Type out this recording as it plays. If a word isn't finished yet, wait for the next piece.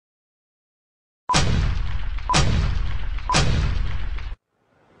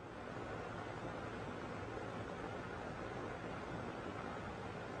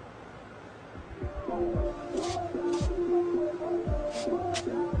Oh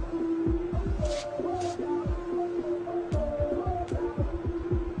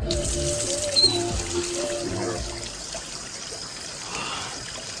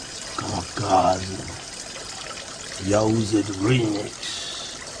God, Yahooze remix.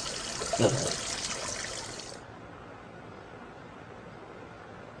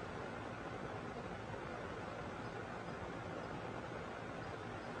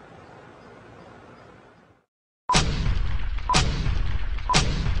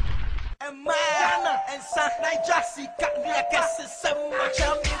 And Sunday Jassy got me a guess it's so much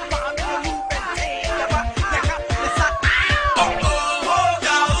of me, mommy, you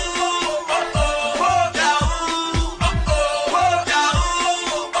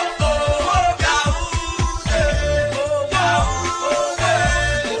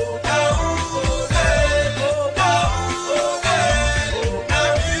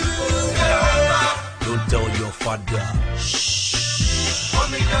don't tell your father. Shh.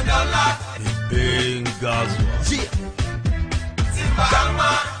 $1 million. Bengazo. Yeah. Timbama.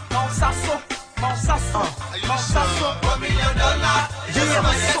 Monsasso. Monsasso. Monsasso. $1 million.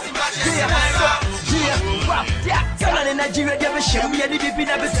 Yeah. Tell in Nigeria, they have shown me any baby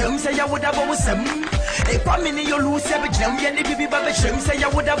never tell me say I would have always some. A family you lose every gem, any baby baby show me say I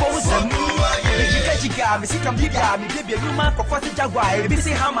would have always some. Me see come big guy, me baby you man for first jaguar. Me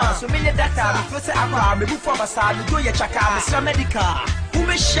say hammer, so many that time. Me say aqua, me before my side, me do your chaka, me some medical. Who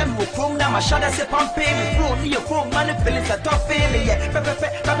me shem wo chrome na my shadow say pump me flow me your chrome man feelings a tough me yeah pepe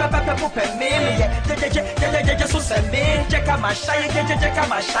pop me yeah so send me check out my shy check out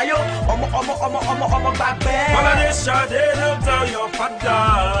my shy omo back back. All of this shit they don't tell your father.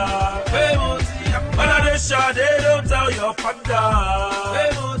 All of this shit they don't tell your father.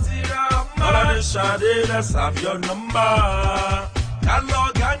 All of this shit they let's have your number.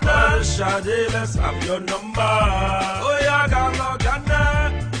 Gallo Ghana. All of this shit they let's have your number. Oh yeah, Gallo Ghana.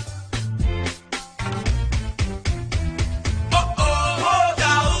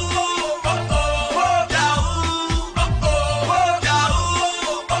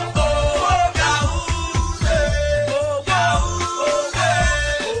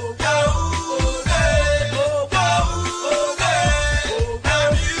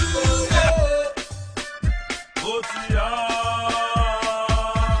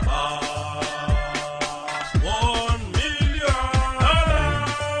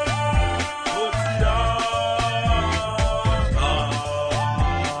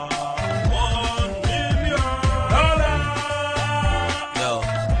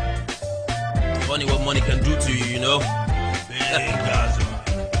 Funny what money can do to you, you know.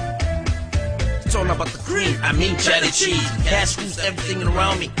 It's all about the green. I mean cheddar cheese. Cash rules everything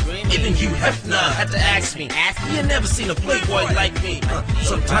around me. Even Hugh Hefner had to ask me. You never seen a playboy like me.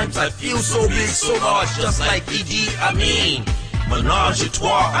 Sometimes I feel so big, so large, just like Idi Amin. Menage a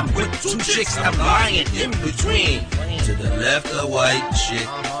trois, I'm with two chicks, I'm lying in between. To the left a white chick,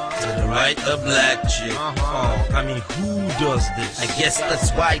 to the right a black chick. Oh, I mean, who does this? I guess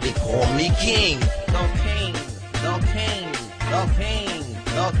that's why they call me king. No king, no king, no king,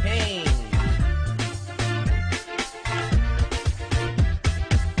 no king.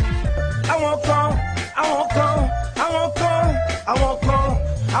 I won't come, I won't come, I won't come, I won't come,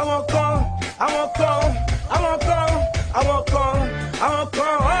 I won't come, I won't come, I won't come, I won't come, I won't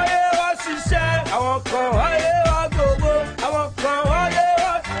come. Oh yeah, what she said. I won't come. Oh yeah, what go go. I won't come. Oh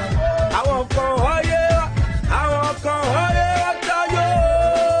yeah, I won't come. Oh yeah, I won't come. Oh yeah, what tell you?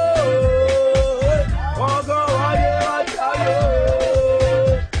 Won't go. Oh yeah, what tell you?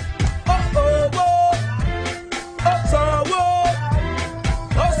 Oh oh oh, oh so oh,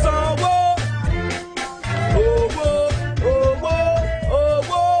 oh so oh, oh oh oh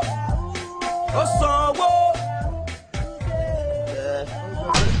oh oh so.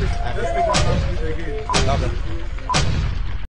 Okay.